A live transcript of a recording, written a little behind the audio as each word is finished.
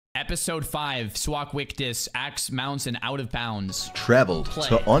Episode 5, Swockwickdus, Axe, Mounts, and Out of Bounds. Traveled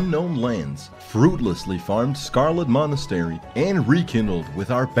to unknown lands, fruitlessly farmed Scarlet Monastery, and rekindled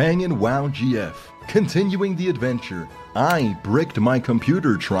with our bangin' WoW GF. Continuing the adventure, I bricked my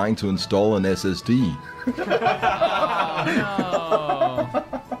computer trying to install an SSD.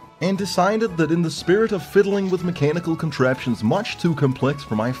 And decided that in the spirit of fiddling with mechanical contraptions much too complex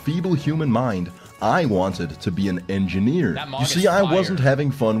for my feeble human mind, I wanted to be an engineer. You see, I wasn't having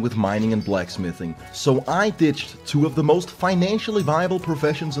fun with mining and blacksmithing, so I ditched two of the most financially viable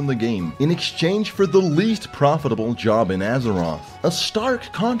professions in the game in exchange for the least profitable job in Azeroth. A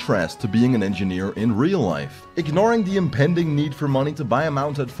stark contrast to being an engineer in real life. Ignoring the impending need for money to buy a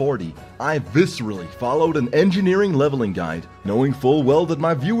mount at 40, I viscerally followed an engineering leveling guide, knowing full well that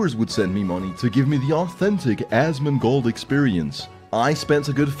my viewers would send me money to give me the authentic Asmongold experience. I spent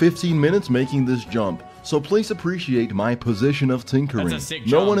a good 15 minutes making this jump, so please appreciate my position of tinkering.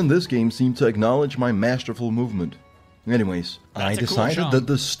 No one in this game seemed to acknowledge my masterful movement. Anyways, I decided that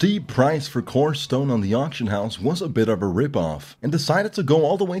the steep price for coarse stone on the auction house was a bit of a ripoff, and decided to go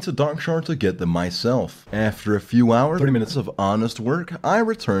all the way to Darkshore to get them myself. After a few hours, 30 minutes of honest work, I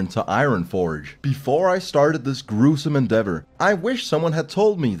returned to Ironforge. Before I started this gruesome endeavor, I wish someone had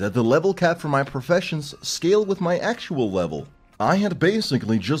told me that the level cap for my professions scaled with my actual level. I had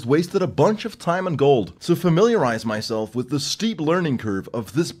basically just wasted a bunch of time and gold to familiarize myself with the steep learning curve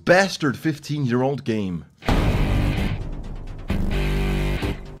of this bastard 15-year-old game.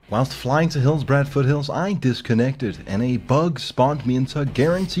 Whilst flying to Hillsbrad Foothills, I disconnected, and a bug spawned me into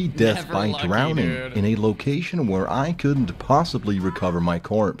guaranteed death by drowning in a location where I couldn't possibly recover my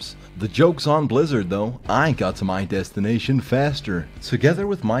corpse. The joke's on Blizzard though, I got to my destination faster. Together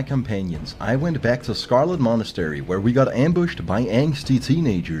with my companions, I went back to Scarlet Monastery where we got ambushed by angsty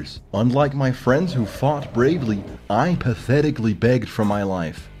teenagers. Unlike my friends who fought bravely, I pathetically begged for my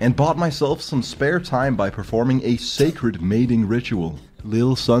life, and bought myself some spare time by performing a sacred mating ritual.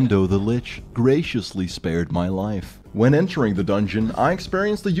 Lil Sundo the Lich graciously spared my life. When entering the dungeon, I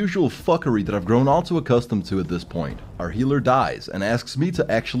experienced the usual fuckery that I've grown all too accustomed to at this point. Our healer dies and asks me to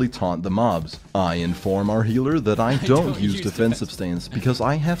actually taunt the mobs. I inform our healer that I don't use defensive stance because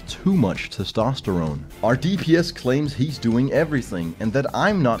I have too much testosterone. Our DPS claims he's doing everything and that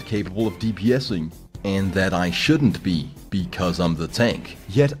I'm not capable of DPSing. And that I shouldn't be, because I'm the tank.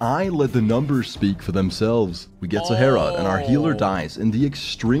 Yet I let the numbers speak for themselves. We get to Herod, and our healer dies in the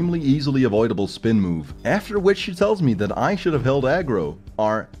extremely easily avoidable spin move, after which she tells me that I should have held aggro.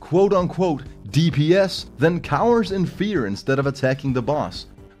 Our quote-unquote DPS then cowers in fear instead of attacking the boss.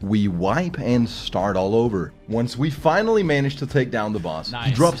 We wipe and start all over. Once we finally manage to take down the boss,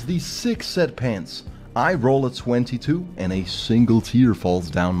 he drops these 6 set pants. I roll a 22, and a single tear falls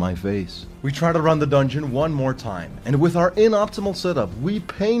down my face. We try to run the dungeon one more time, and with our inoptimal setup, we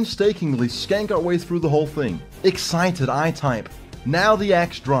painstakingly skank our way through the whole thing. Excited, I type, now the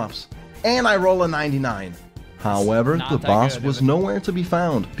axe drops, and I roll a 99. However, the boss was nowhere to be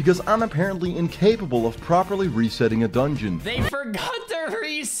found, because I'm apparently incapable of properly resetting a dungeon. They forgot to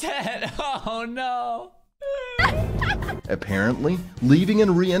reset! Oh no! Apparently, leaving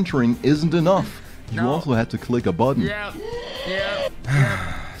and re-entering isn't enough. You also had to click a button.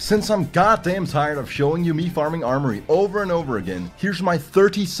 Since I'm goddamn tired of showing you me farming armory over and over again, here's my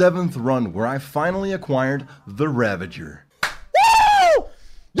 37th run where I finally acquired the Ravager. Woo!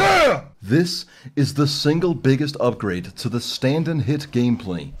 Yeah! This is the single biggest upgrade to the stand and hit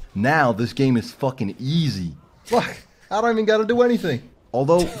gameplay. Now this game is fucking easy. Fuck, I don't even gotta do anything.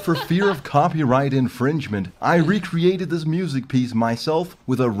 Although, for fear of copyright infringement, I recreated this music piece myself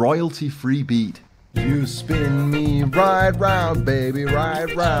with a royalty-free beat. You spin me right round, baby,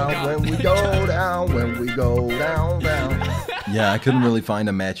 right round, when we go down, when we go down, down. Yeah, I couldn't really find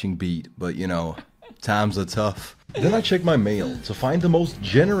a matching beat, but you know, times are tough. Then I checked my mail to find the most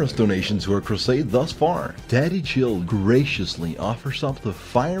generous donation to our crusade thus far. Daddy Chill graciously offers up the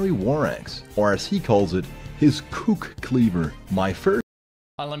Fiery War Axe, or as he calls it, his Kook Cleaver. My first...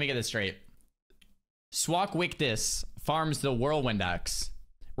 Let me get this straight. Swockwickdus farms the Whirlwind Axe,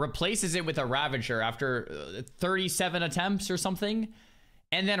 replaces it with a Ravager after 37 attempts or something,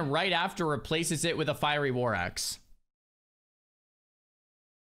 and then right after replaces it with a Fiery War Axe.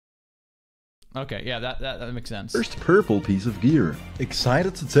 Okay, yeah, that makes sense. First purple piece of gear.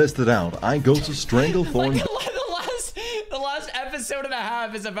 Excited to test it out, I go to Stranglethorn. The last episode and a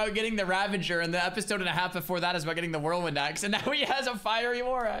half is about getting the Ravager, and the episode and a half before that is about getting the Whirlwind Axe, and now he has a Fiery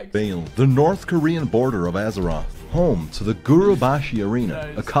War Axe. Vale, the North Korean border of Azeroth, home to the Gurubashi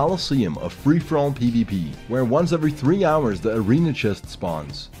Arena, a coliseum of free-for-all PvP, where once every 3 hours the arena chest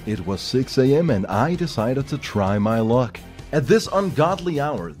spawns. It was 6 AM and I decided to try my luck. At this ungodly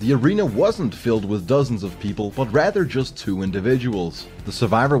hour, the arena wasn't filled with dozens of people, but rather just 2 individuals. The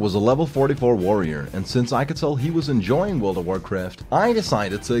survivor was a level 44 warrior, and since I could tell he was enjoying World of Warcraft, I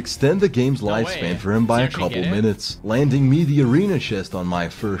decided to extend the game's lifespan for him by a couple minutes, landing me the arena chest on my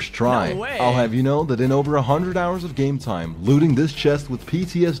first try. I'll have you know that in over 100 hours of game time, looting this chest with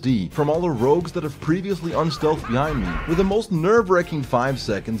PTSD from all the rogues that have previously unstealthed behind me were the most nerve-wracking 5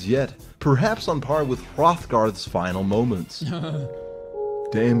 seconds yet. Perhaps on par with Hrothgar's final moments.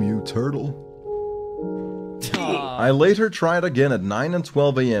 Damn you, turtle. I later tried again at 9 and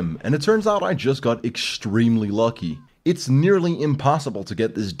 12 AM, and it turns out I just got extremely lucky. It's nearly impossible to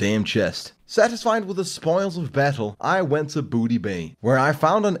get this damn chest. Satisfied with the spoils of battle, I went to Booty Bay, where I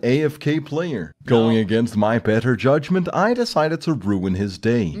found an AFK player. Going against my better judgment, I decided to ruin his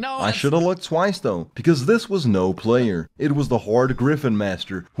day. I should have looked twice though, because this was no player. It was the Horde Griffin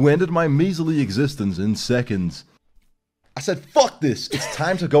Master, who ended my measly existence in seconds. I said, fuck this, it's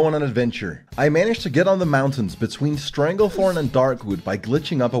time to go on an adventure. I managed to get on the mountains between Stranglethorn and Darkwood by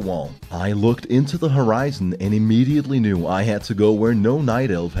glitching up a wall. I looked into the horizon and immediately knew I had to go where no night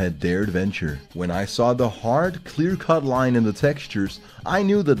elf had dared venture. When I saw the hard, clear-cut line in the textures, I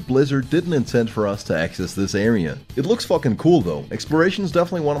knew that Blizzard didn't intend for us to access this area. It looks fucking cool though. Exploration is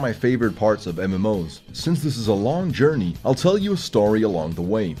definitely one of my favorite parts of MMOs. Since this is a long journey, I'll tell you a story along the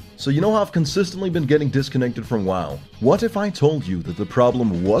way. So you know how I've consistently been getting disconnected from WoW? What if I told you that the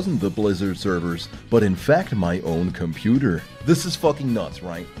problem wasn't the Blizzard servers, but in fact my own computer? This is fucking nuts,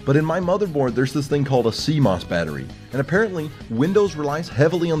 right? But in my motherboard there's this thing called a CMOS battery, and apparently Windows relies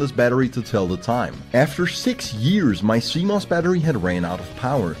heavily on this battery to tell the time. After 6 years, my CMOS battery had ran out of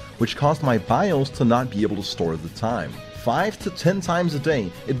power, which caused my BIOS to not be able to store the time. 5 to 10 times a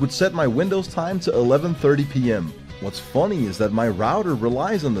day, it would set my Windows time to 11:30 PM. What's funny is that my router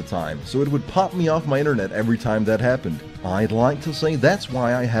relies on the time, so it would pop me off my internet every time that happened. I'd like to say that's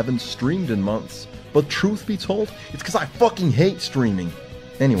why I haven't streamed in months, but truth be told, it's because I fucking hate streaming.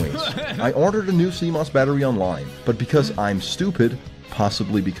 Anyways, I ordered a new CMOS battery online, but because I'm stupid,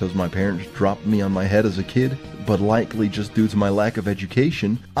 possibly because my parents dropped me on my head as a kid, but likely just due to my lack of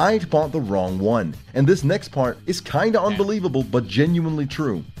education, I'd bought the wrong one. And this next part is kinda unbelievable but genuinely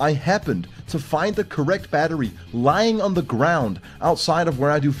true. I happened to find the correct battery lying on the ground outside of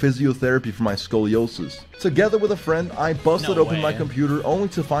where I do physiotherapy for my scoliosis. Together with a friend, I busted open my computer only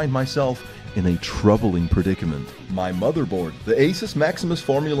to find myself in a troubling predicament. My motherboard, the Asus Maximus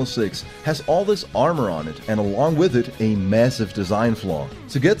Formula 6, has all this armor on it, and along with it, a massive design flaw.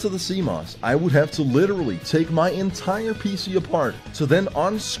 To get to the CMOS, I would have to literally take my entire PC apart, to then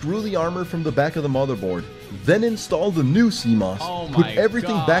unscrew the armor from the back of the motherboard, then install the new CMOS, put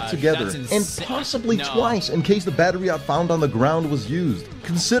everything back together, and possibly twice in case the battery I found on the ground was used.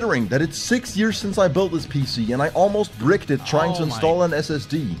 Considering that it's 6 years since I built this PC and I almost bricked it trying to install an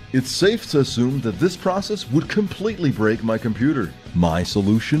SSD, it's safe to assume that this process would completely break my computer. My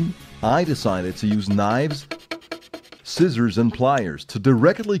solution? I decided to use knives, scissors, and pliers to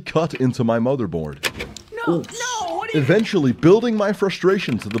directly cut into my motherboard. Eventually building my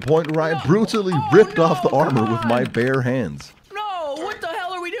frustration to the point where I brutally ripped off the armor with my bare hands. No, what the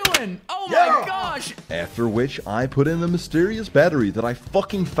hell are we doing? Oh my gosh! After which I put in the mysterious battery that I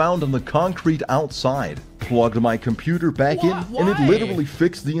fucking found on the concrete outside, plugged my computer back in, and it literally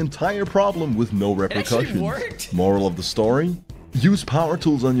fixed the entire problem with no repercussions. Moral of the story? Use power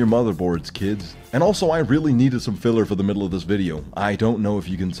tools on your motherboards, kids. And also I really needed some filler for the middle of this video. I don't know if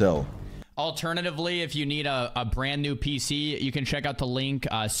you can tell. Alternatively, if you need a brand new PC, you can check out the link,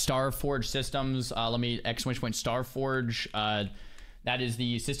 Starforge Systems. Let me !point Starforge. That is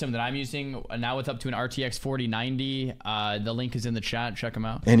the system that I'm using now with up to an RTX 4090. The link is in the chat. Check them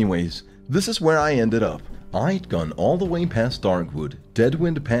out. Anyways, this is where I ended up. I'd gone all the way past Darkwood,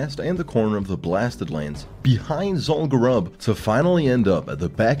 Deadwind Pass, and the corner of the Blasted Lands, behind Zul'Gurub, to finally end up at the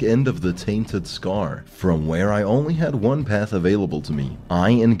back end of the Tainted Scar, from where I only had one path available to me.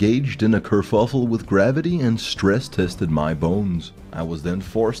 I engaged in a kerfuffle with gravity and stress-tested my bones. I was then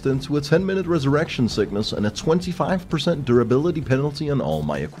forced into a 10-minute resurrection sickness and a 25% durability penalty on all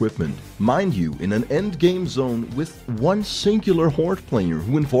my equipment. Mind you, in an endgame zone with one singular Horde player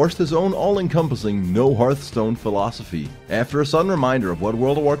who enforced his own all-encompassing no Hearthstone philosophy. After a sudden reminder of what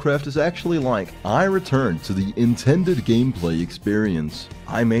World of Warcraft is actually like, I returned to the intended gameplay experience.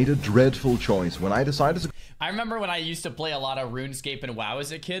 I made a dreadful choice when I decided to... I remember when I used to play a lot of RuneScape and WoW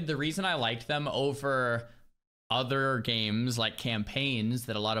as a kid. The reason I liked them over other games like campaigns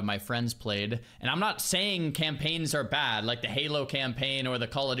that a lot of my friends played. And I'm not saying campaigns are bad, like the Halo campaign or the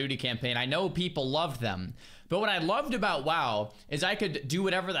Call of Duty campaign. I know people loved them. But what I loved about WoW is I could do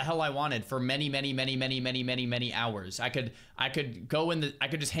whatever the hell I wanted for many hours. I could go I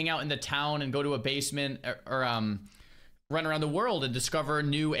could just hang out in the town and go to a basement or run around the world and discover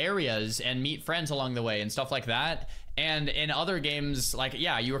new areas and meet friends along the way and stuff like that. And in other games, like,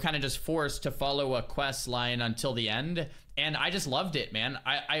 yeah, you were kind of just forced to follow a quest line until the end. And I just loved it, man.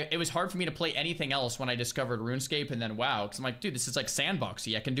 It was hard for me to play anything else when I discovered RuneScape and then WoW, because I'm like, dude, this is like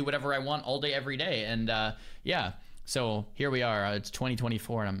sandboxy. I can do whatever I want all day, every day. And yeah, so here we are. It's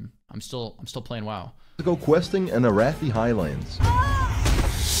 2024, and I'm still playing WoW. To go questing in Arathi Highlands.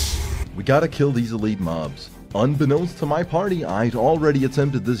 We gotta kill these elite mobs. Unbeknownst to my party, I'd already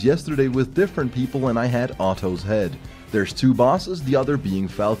attempted this yesterday with different people, and I had Otto's head. There's 2 bosses, the other being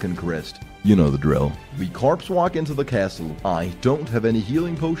Falcon Crest. You know the drill. We corpse walk into the castle. I don't have any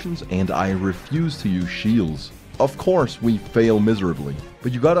healing potions, and I refuse to use shields. Of course, we fail miserably.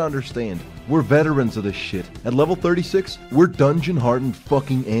 But you gotta understand, we're veterans of this shit. At level 36, we're dungeon-hardened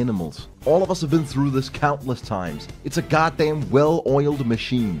fucking animals. All of us have been through this countless times. It's a goddamn well-oiled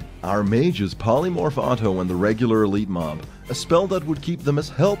machine. Our mages polymorph Otto and the regular elite mob, a spell that would keep them as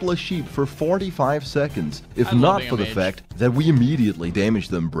helpless sheep for 45 seconds, if not for the fact that we immediately damage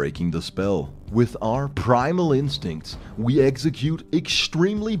them breaking the spell. With our primal instincts, we execute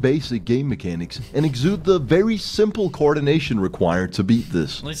extremely basic game mechanics and exude the very simple coordination required to beat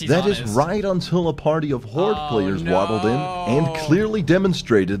this. That is right until a party of Horde players waddled in and clearly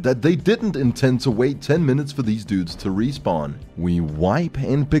demonstrated that they didn't intend to wait 10 minutes for these dudes to respawn. We wipe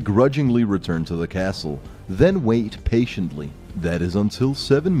and begrudgingly return to the castle, then wait patiently. That is until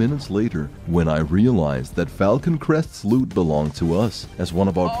 7 minutes later, when I realized that Falcon Crest's loot belonged to us, as one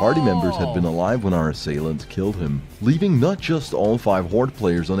of our party members had been alive when our assailant killed him, leaving not just all 5 Horde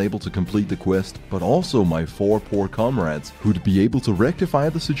players unable to complete the quest, but also my 4 poor comrades, who'd be able to rectify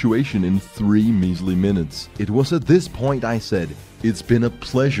the situation in 3 measly minutes. It was at this point I said, "It's been a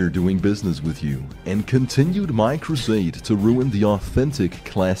pleasure doing business with you," and continued my crusade to ruin the authentic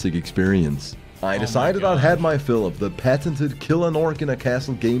classic experience. I decided I'd had my fill of the patented kill an orc in a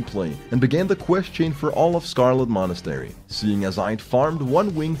castle gameplay and began the quest chain for all of Scarlet Monastery. Seeing as I'd farmed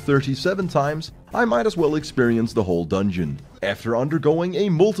one wing 37 times, I might as well experience the whole dungeon. After undergoing a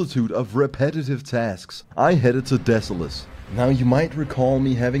multitude of repetitive tasks, I headed to Desolus. Now you might recall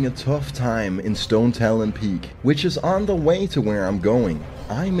me having a tough time in Stone Talon Peak, which is on the way to where I'm going.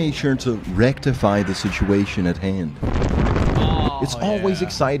 I made sure to rectify the situation at hand. It's always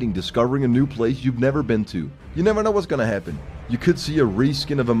exciting discovering a new place you've never been to. You never know what's gonna happen. You could see a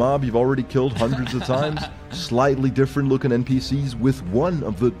reskin of a mob you've already killed hundreds of times, slightly different looking NPCs with one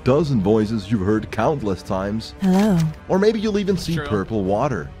of the dozen voices you've heard countless times. Hello. Or maybe you'll even see purple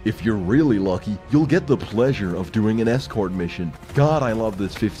water. If you're really lucky, you'll get the pleasure of doing an escort mission. God, I love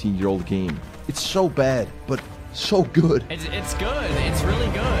this 15-year-old game. It's so bad, but so good. It's good. It's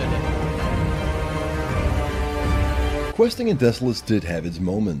really good. Questing in Desolus did have its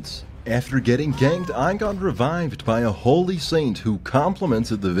moments. After getting ganked, I got revived by a holy saint who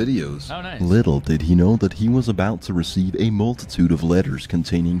complimented the videos. Oh, nice. Little did he know that he was about to receive a multitude of letters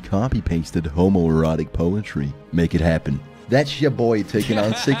containing copy-pasted homoerotic poetry. Make it happen. That's your boy taking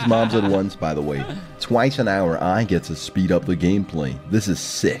on 6 mobs at once, by the way. Twice an hour, I get to speed up the gameplay. This is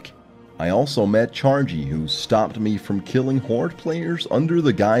sick. I also met Xaryu, who stopped me from killing Horde players under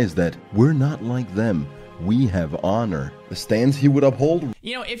the guise that we're not like them. We have honor. The stands he would uphold.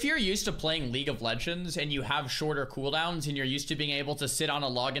 You know, if you're used to playing League of Legends and you have shorter cooldowns and you're used to being able to sit on a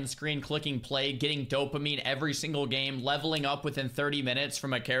login screen, clicking play, getting dopamine every single game, leveling up within 30 minutes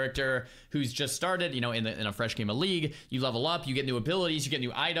from a character who's just started, you know, in a fresh game of League, you level up, you get new abilities, you get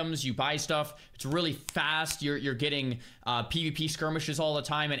new items, you buy stuff. It's really fast. You're getting PvP skirmishes all the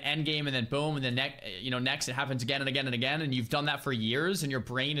time and end game, and then boom, and then next it happens again and again and again, and you've done that for years, and your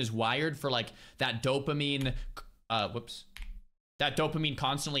brain is wired for like that dopamine. That dopamine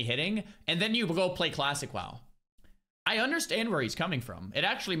constantly hitting, and then you go play classic WoW. I understand where he's coming from. It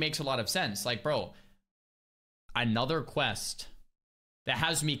actually makes a lot of sense. Like, bro, another quest that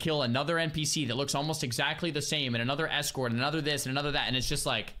has me kill another NPC that looks almost exactly the same, and another escort, and another this, and another that, and it's just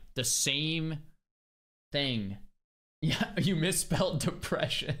like the same thing. Yeah, you misspelled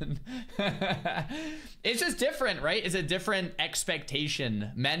depression. It's just different, right? It's a different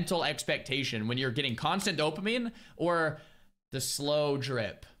expectation, mental expectation, when you're getting constant dopamine or the slow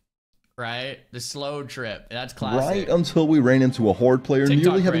drip, right? The slow trip. That's classic. Right until we ran into a horde player TikTok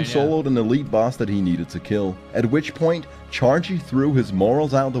nearly having brain, yeah. soloed an elite boss that he needed to kill. At which point, Xaryu threw his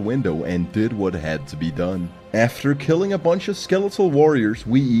morals out the window and did what had to be done. After killing a bunch of skeletal warriors,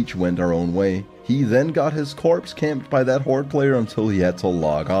 we each went our own way. He then got his corpse camped by that horde player until he had to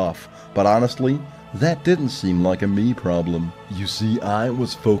log off. But honestly, that didn't seem like a me problem. You see, I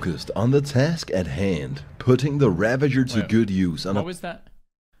was focused on the task at hand, putting the Ravager to good use. What was that?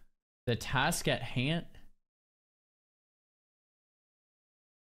 The task at hand?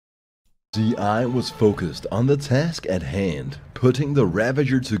 See, I was focused on the task at hand, putting the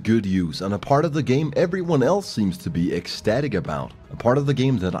Ravager to good use on a part of the game everyone else seems to be ecstatic about. A part of the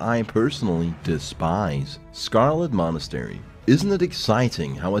game that I personally despise. Scarlet Monastery. Isn't it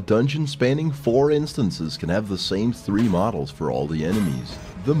exciting how a dungeon spanning 4 instances can have the same 3 models for all the enemies?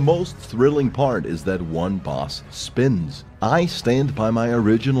 The most thrilling part is that one boss spins. I stand by my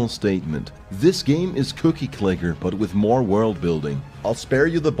original statement. This game is Cookie Clicker, but with more world building. I'll spare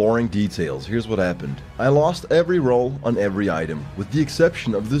you the boring details. Here's what happened. I lost every roll on every item, with the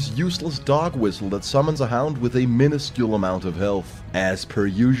exception of this useless dog whistle that summons a hound with a minuscule amount of health. As per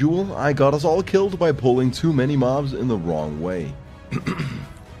usual, I got us all killed by pulling too many mobs in the wrong way.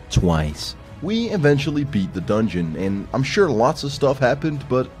 Twice. We eventually beat the dungeon, and I'm sure lots of stuff happened,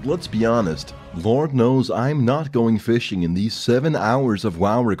 but let's be honest. Lord knows I'm not going fishing in these 7 hours of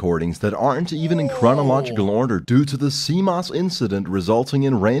WoW recordings that aren't even in chronological order due to the CMOS incident resulting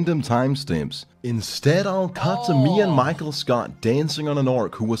in random timestamps. Instead, I'll cut to me and Michael Scott dancing on an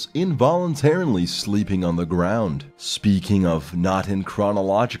orc who was involuntarily sleeping on the ground. Speaking of not in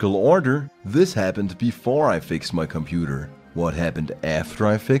chronological order, this happened before I fixed my computer. What happened after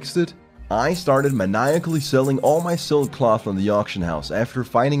I fixed it? I started maniacally selling all my silk cloth on the auction house after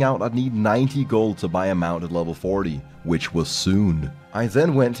finding out I'd need 90 gold to buy a mount at level 40, which was soon. I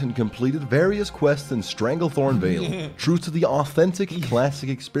then went and completed various quests in Stranglethorn Vale. True to the authentic classic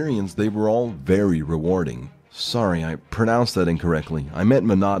experience, they were all very rewarding. Sorry, I pronounced that incorrectly. I meant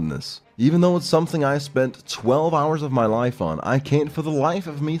monotonous. Even though it's something I spent 12 hours of my life on, I can't for the life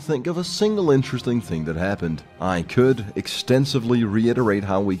of me think of a single interesting thing that happened. I could extensively reiterate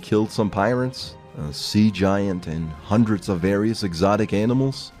how we killed some pirates, a sea giant, and hundreds of various exotic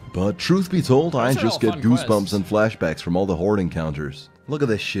animals. But truth be told, I just get goosebumps and flashbacks from all the horde encounters. Look at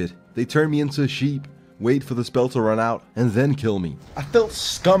this shit. They turn me into a sheep, wait for the spell to run out, and then kill me. I felt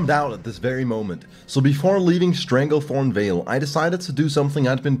scummed out at this very moment. So before leaving Stranglethorn Vale, I decided to do something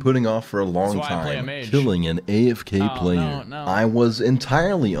I'd been putting off for a long time, killing an AFK player. No. I was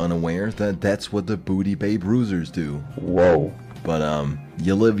entirely unaware that that's what the Booty Bay Bruisers do. Whoa. But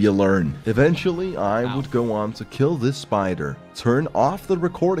you live, you learn. Eventually, I would go on to kill this spider, turn off the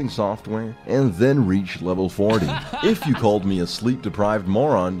recording software, and then reach level 40. If you called me a sleep-deprived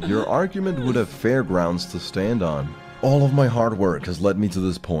moron, your argument would have fair grounds to stand on. All of my hard work has led me to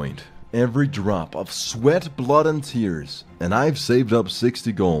this point. Every drop of sweat, blood, and tears. And I've saved up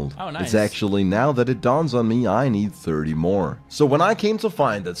 60 gold. Oh, nice. It's actually, now that it dawns on me, I need 30 more. So when I came to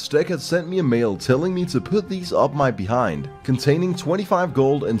find that Steck had sent me a mail telling me to put these up my behind, containing 25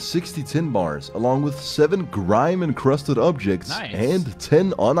 gold and 60 tin bars, along with 7 grime-encrusted objects, and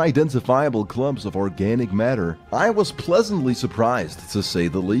 10 unidentifiable clumps of organic matter, I was pleasantly surprised, to say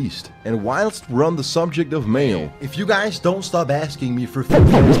the least. And whilst we're on the subject of mail, if you guys don't stop asking me for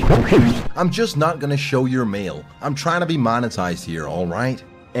I'm just not gonna show your mail. I'm trying to be monetized here, alright?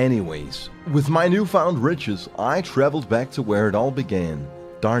 Anyways, with my newfound riches, I traveled back to where it all began,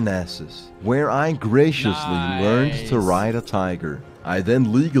 Darnassus, where I graciously learned to ride a tiger. I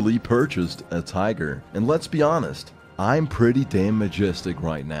then legally purchased a tiger, and let's be honest, I'm pretty damn majestic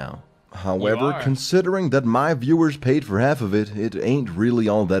right now. However, considering that my viewers paid for half of it, it ain't really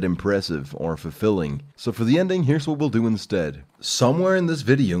all that impressive or fulfilling. So for the ending, here's what we'll do instead. Somewhere in this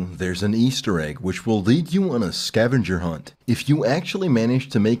video, there's an Easter egg which will lead you on a scavenger hunt. If you actually manage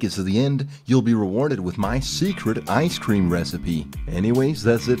to make it to the end, you'll be rewarded with my secret ice cream recipe. Anyways,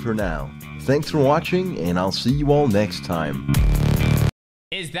 that's it for now. Thanks for watching, and I'll see you all next time.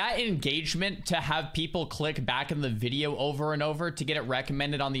 Is that engagement to have people click back in the video over and over to get it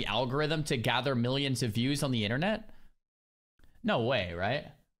recommended on the algorithm to gather millions of views on the internet? No way, right?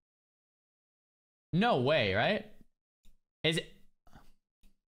 No way, right? Is it?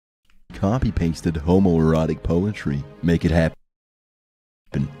 Copy-pasted homoerotic poetry. Make it happen.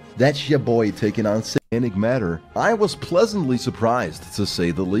 That's your boy taking on organic matter. I was pleasantly surprised, to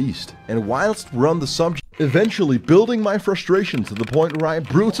say the least. And whilst we're on the subject, eventually building my frustration to the point where I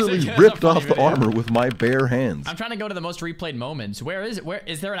brutally ripped off the armor with my bare hands. I'm trying to go to the most replayed moments. Where is it? Where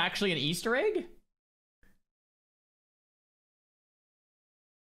is there actually an Easter egg?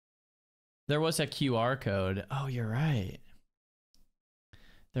 There was a QR code. Oh, you're right.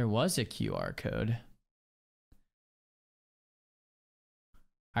 There was a QR code.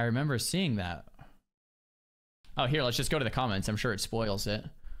 I remember seeing that. Oh, here, let's just go to the comments. I'm sure it spoils it.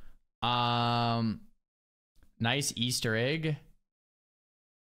 Nice Easter egg.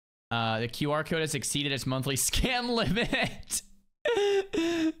 The QR code has exceeded its monthly scam limit.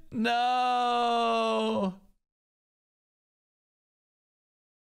 No.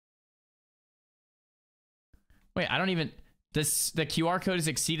 Wait, I don't even... the QR code has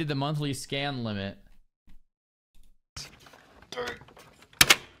exceeded the monthly scan limit.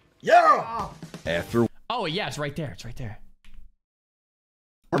 Yeah! After... oh, yeah, it's right there. It's right there.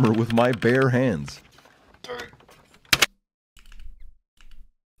 Armor with my bare hands.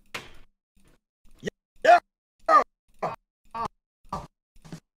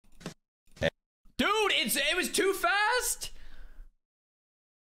 Dude, it was too fast.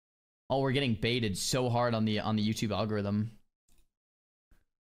 Oh, we're getting baited so hard on the YouTube algorithm.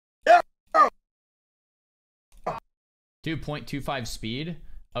 Dude, 0.25 speed.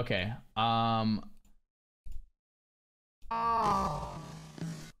 Okay.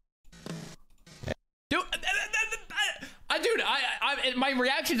 Dude, my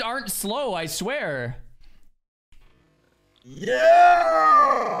reactions aren't slow, I swear.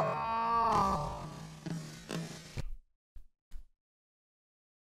 Yeah!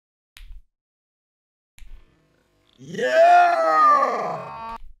 Yeah!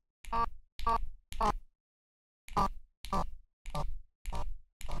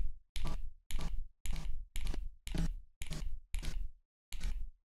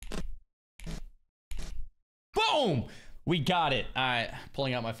 Boom! We got it. All right,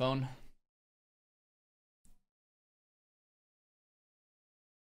 pulling out my phone.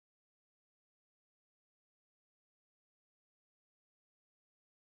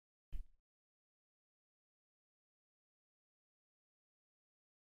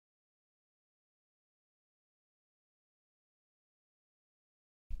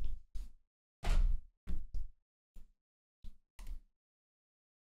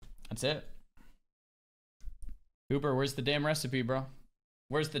 That's it. Hooper, where's the damn recipe, bro?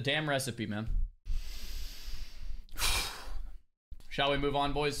 Where's the damn recipe, man? Shall we move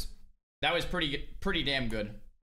on, boys? That was pretty damn good.